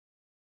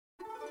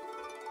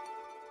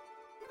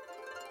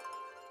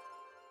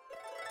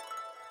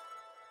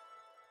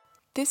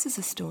This is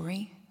a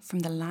story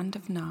from the land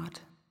of Nod.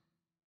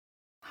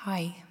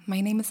 Hi,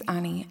 my name is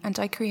Annie and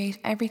I create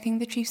everything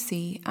that you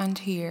see and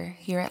hear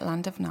here at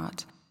Land of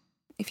Nod.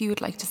 If you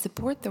would like to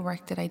support the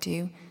work that I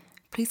do,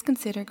 please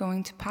consider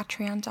going to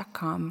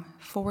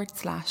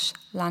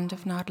patreon.com/Land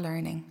of Nod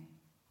Learning.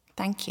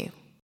 Thank you.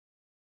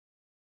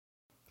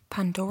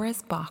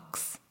 Pandora's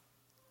Box.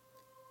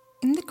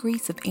 In the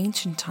Greece of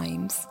ancient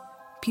times,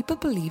 people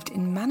believed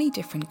in many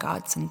different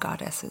gods and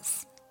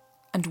goddesses,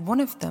 and one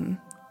of them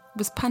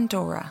was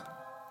Pandora.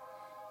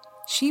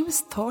 She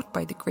was thought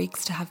by the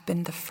Greeks to have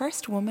been the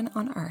first woman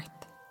on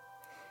earth.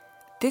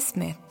 This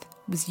myth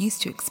was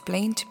used to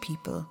explain to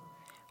people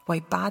why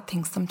bad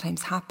things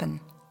sometimes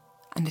happen,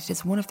 and it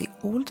is one of the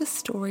oldest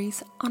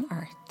stories on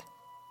earth.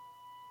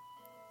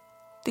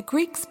 The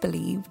Greeks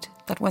believed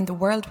that when the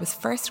world was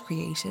first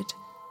created,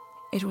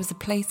 it was a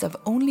place of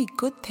only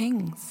good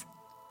things.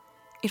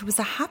 It was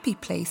a happy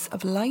place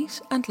of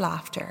light and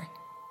laughter,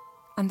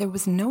 and there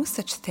was no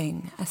such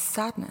thing as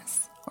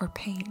sadness or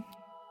pain.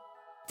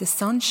 The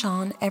sun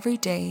shone every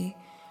day,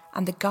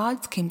 and the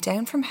gods came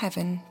down from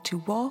heaven to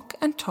walk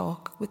and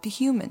talk with the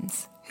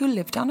humans who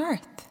lived on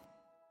earth.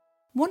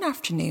 One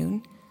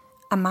afternoon,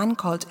 a man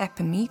called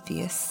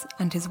Epimetheus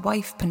and his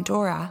wife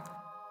Pandora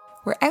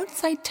were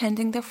outside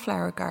tending their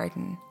flower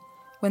garden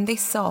when they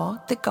saw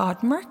the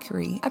god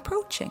Mercury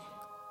approaching.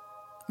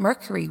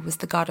 Mercury was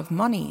the god of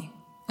money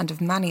and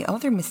of many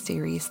other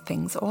mysterious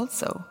things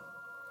also.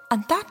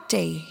 And that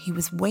day he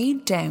was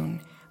weighed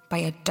down by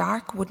a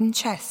dark wooden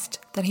chest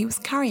that he was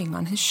carrying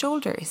on his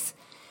shoulders,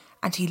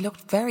 and he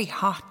looked very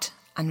hot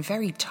and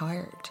very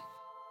tired.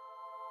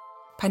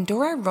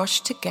 Pandora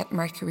rushed to get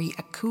Mercury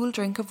a cool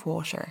drink of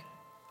water,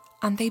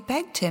 and they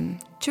begged him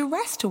to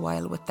rest a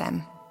while with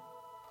them.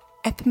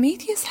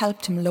 Epimetheus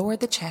helped him lower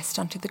the chest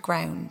onto the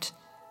ground.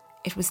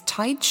 It was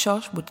tied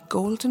shut with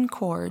golden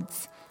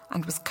cords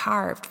and was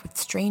carved with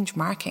strange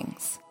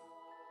markings.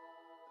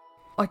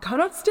 "I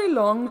cannot stay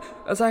long,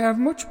 as I have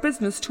much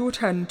business to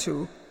attend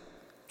to,"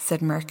 said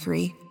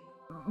Mercury.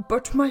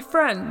 "But my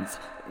friends,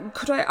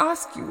 could I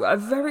ask you a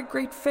very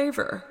great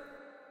favour?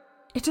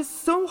 It is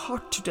so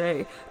hot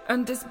today,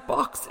 and this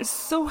box is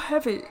so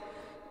heavy.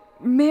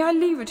 May I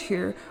leave it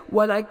here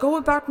while I go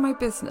about my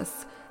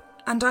business,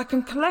 and I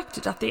can collect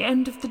it at the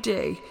end of the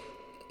day?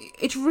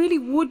 It really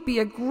would be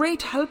a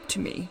great help to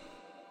me."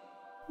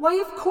 "Why,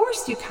 of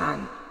course you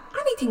can.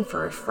 Anything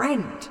for a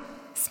friend,"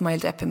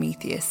 smiled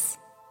Epimetheus.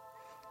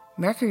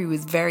 Mercury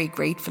was very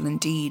grateful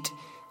indeed,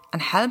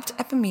 and helped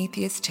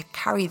Epimetheus to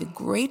carry the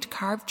great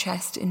carved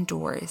chest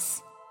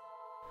indoors.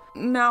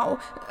 "Now,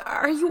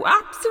 are you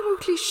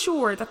absolutely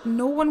sure that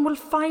no one will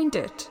find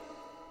it?"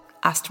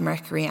 asked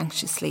Mercury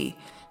anxiously.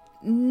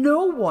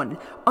 "No one,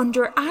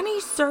 under any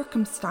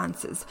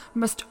circumstances,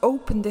 must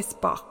open this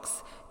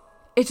box.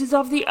 It is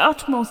of the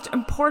utmost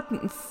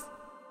importance."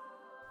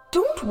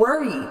 "Don't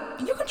worry,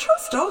 you can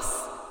trust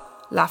us,"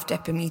 laughed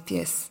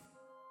Epimetheus.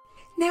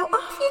 "Now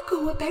off you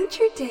go about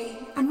your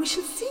day, and we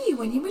shall see you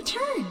when you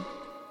return,"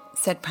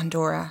 said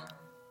Pandora,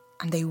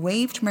 and they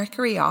waved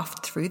Mercury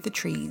off through the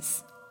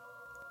trees.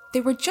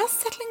 They were just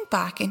settling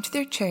back into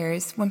their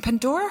chairs when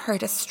Pandora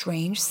heard a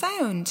strange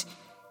sound.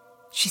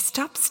 She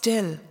stopped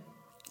still,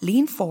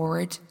 leaned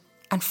forward,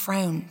 and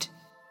frowned.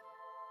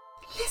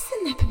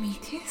 "Listen,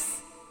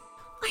 Epimetheus.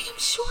 I am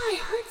sure I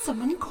heard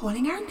someone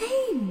calling our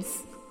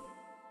names.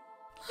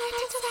 Let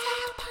us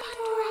out,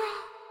 Pandora.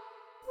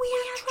 We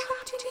are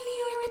trapped in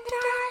here in the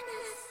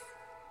darkness.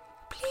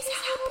 Please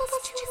help us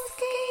to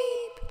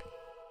escape."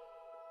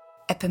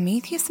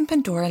 Epimetheus and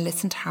Pandora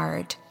listened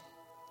hard.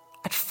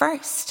 At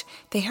first,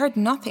 they heard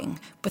nothing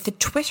but the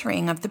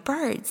twittering of the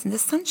birds in the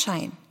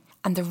sunshine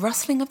and the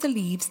rustling of the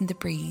leaves in the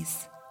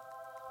breeze.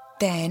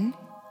 Then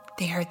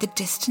they heard the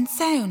distant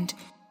sound.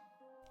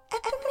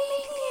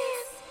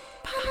 "Epimetheus!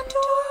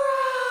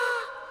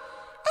 Pandora!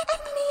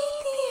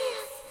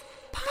 Epimetheus!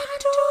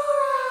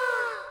 Pandora!"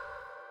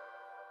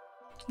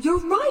 "You're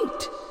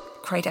right,"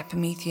 cried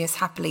Epimetheus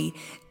happily.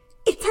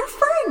 "It's our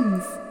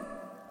friends."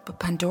 But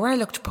Pandora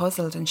looked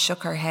puzzled and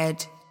shook her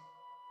head.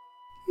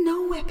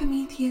 "No,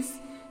 Epimetheus,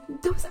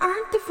 those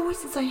aren't the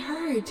voices I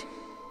heard,"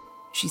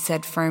 she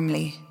said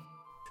firmly.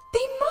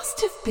 "They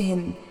must have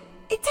been.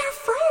 It's our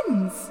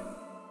friends.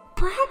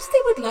 Perhaps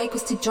they would like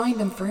us to join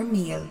them for a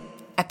meal,"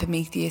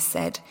 Epimetheus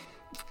said.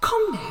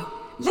 "Come now,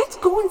 let's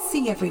go and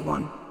see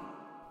everyone."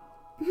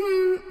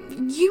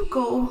 You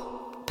go,"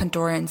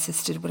 Pandora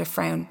insisted with a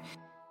frown.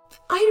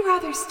 "I'd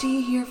rather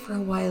stay here for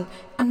a while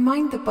and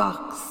mind the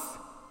box."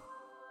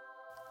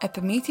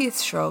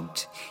 Epimetheus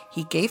shrugged.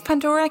 He gave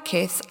Pandora a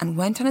kiss and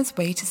went on his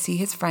way to see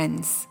his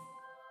friends.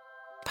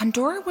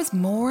 Pandora was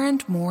more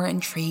and more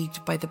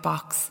intrigued by the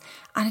box,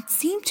 and it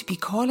seemed to be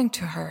calling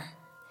to her.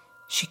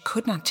 She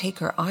could not take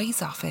her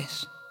eyes off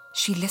it.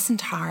 She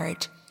listened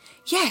hard.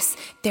 Yes,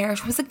 there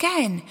it was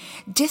again,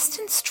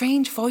 distant,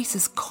 strange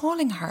voices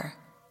calling her.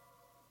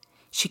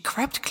 She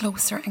crept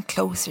closer and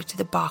closer to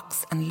the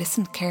box and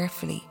listened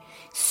carefully,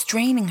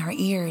 straining her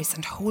ears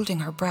and holding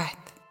her breath.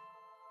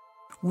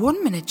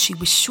 1 minute she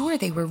was sure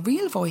they were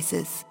real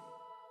voices,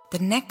 The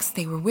next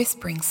they were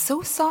whispering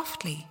so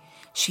softly,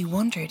 she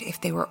wondered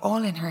if they were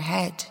all in her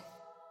head.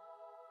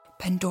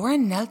 Pandora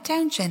knelt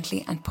down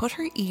gently and put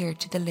her ear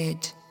to the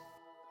lid.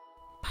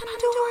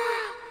 Pandora,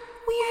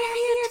 we are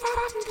here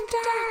trapped in the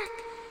dark.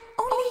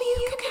 Only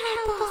you can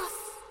help us.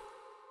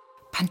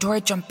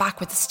 Pandora jumped back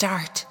with a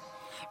start.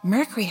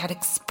 Mercury had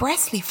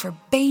expressly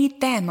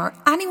forbade them or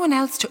anyone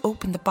else to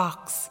open the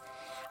box,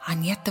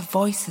 and yet the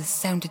voices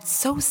sounded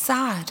so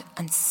sad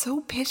and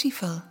so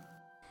pitiful.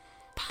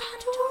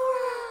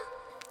 Pandora,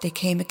 they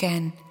came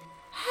again.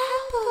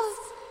 Help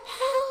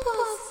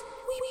us,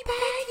 we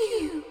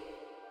beg you.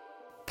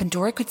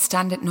 Pandora could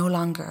stand it no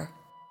longer.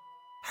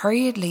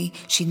 Hurriedly,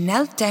 she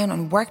knelt down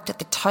and worked at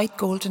the tight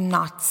golden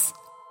knots.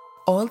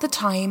 All the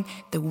time,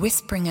 the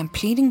whispering and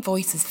pleading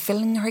voices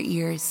filling her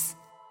ears.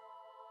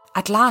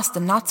 At last, the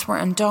knots were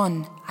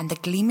undone and the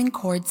gleaming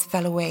cords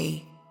fell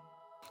away.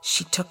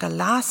 She took a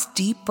last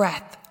deep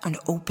breath and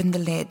opened the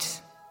lid.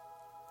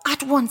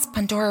 At once,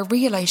 Pandora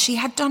realised she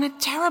had done a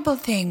terrible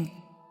thing.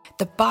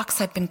 The box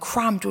had been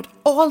crammed with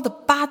all the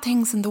bad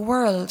things in the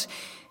world,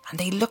 and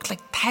they looked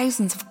like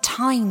thousands of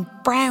tiny,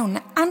 brown,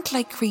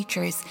 ant-like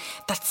creatures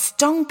that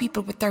stung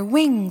people with their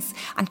wings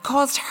and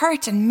caused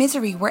hurt and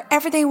misery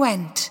wherever they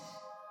went.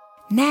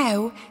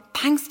 Now,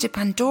 thanks to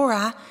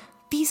Pandora,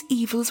 these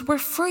evils were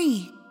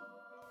free.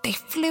 They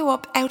flew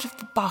up out of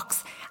the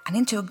box and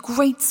into a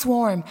great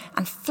swarm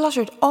and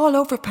fluttered all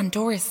over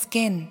Pandora's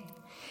skin.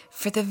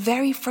 For the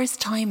very first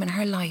time in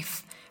her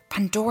life,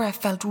 Pandora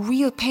felt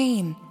real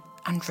pain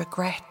and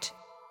regret.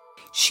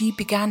 She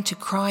began to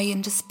cry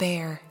in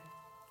despair,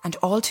 and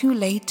all too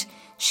late,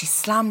 she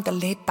slammed the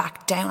lid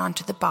back down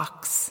onto the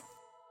box.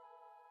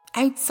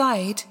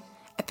 Outside,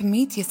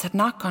 Epimetheus had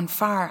not gone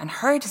far and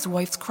heard his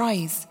wife's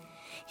cries.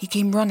 He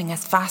came running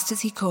as fast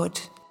as he could.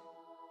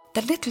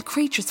 The little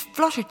creatures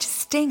fluttered to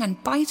sting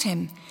and bite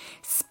him,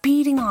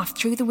 speeding off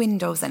through the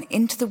windows and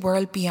into the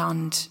world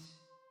beyond.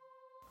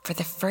 For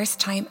the first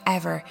time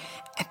ever,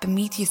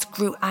 Epimetheus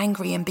grew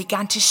angry and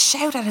began to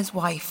shout at his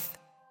wife.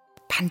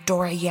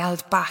 Pandora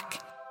yelled back,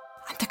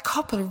 and the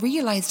couple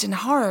realised in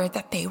horror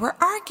that they were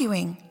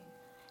arguing.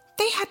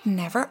 They had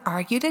never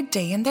argued a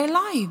day in their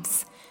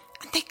lives,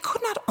 and they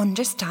could not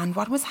understand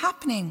what was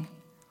happening.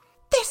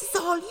 This is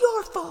all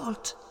your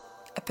fault,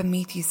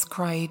 Epimetheus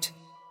cried.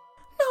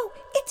 No,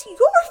 it's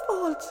your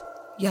fault,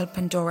 yelled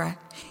Pandora.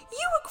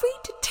 You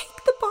agreed to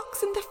take the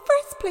box in the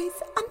first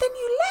place, and then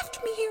you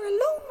left me here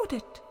alone with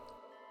it.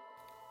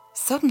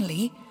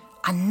 Suddenly,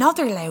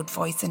 another loud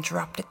voice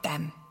interrupted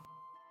them.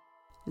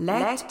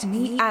 Let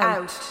me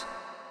out,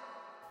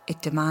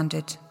 it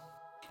demanded.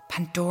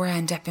 Pandora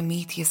and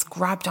Epimetheus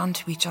grabbed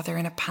onto each other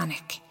in a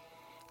panic.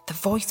 The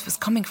voice was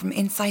coming from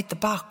inside the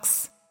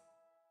box.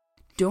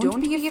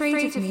 Don't be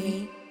afraid of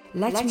me.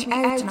 Let me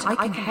out and I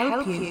can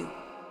help you,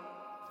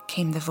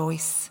 came the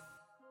voice.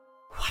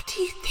 What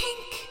do you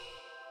think?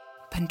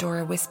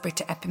 Pandora whispered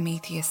to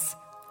Epimetheus,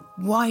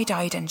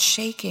 wide-eyed and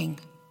shaking.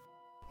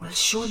 Well,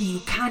 surely you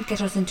can't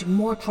get us into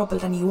more trouble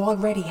than you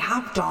already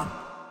have done,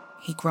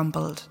 he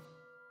grumbled.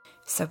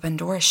 So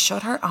Pandora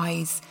shut her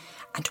eyes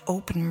and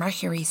opened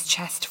Mercury's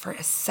chest for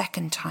a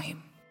second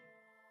time.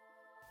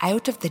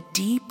 Out of the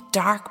deep,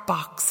 dark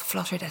box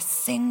fluttered a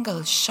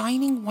single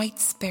shining white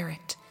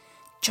spirit,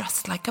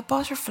 just like a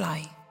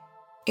butterfly.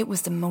 It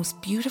was the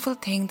most beautiful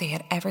thing they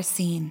had ever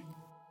seen,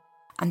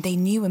 and they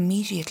knew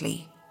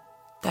immediately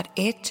that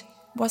it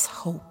was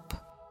Hope.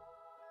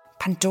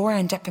 Pandora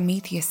and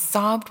Epimetheus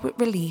sobbed with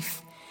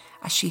relief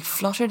as she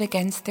fluttered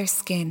against their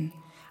skin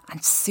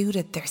and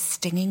soothed their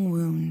stinging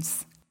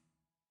wounds.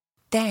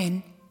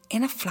 Then,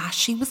 in a flash,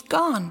 she was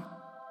gone,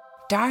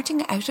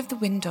 darting out of the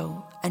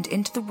window and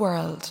into the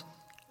world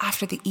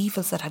after the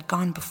evils that had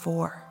gone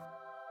before.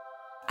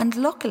 And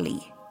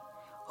luckily,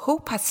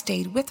 Hope has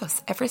stayed with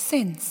us ever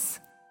since,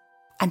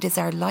 and is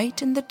our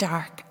light in the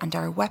dark and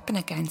our weapon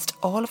against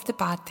all of the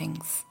bad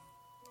things,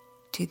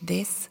 to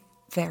this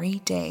very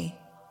day.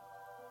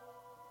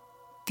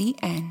 The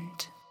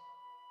end.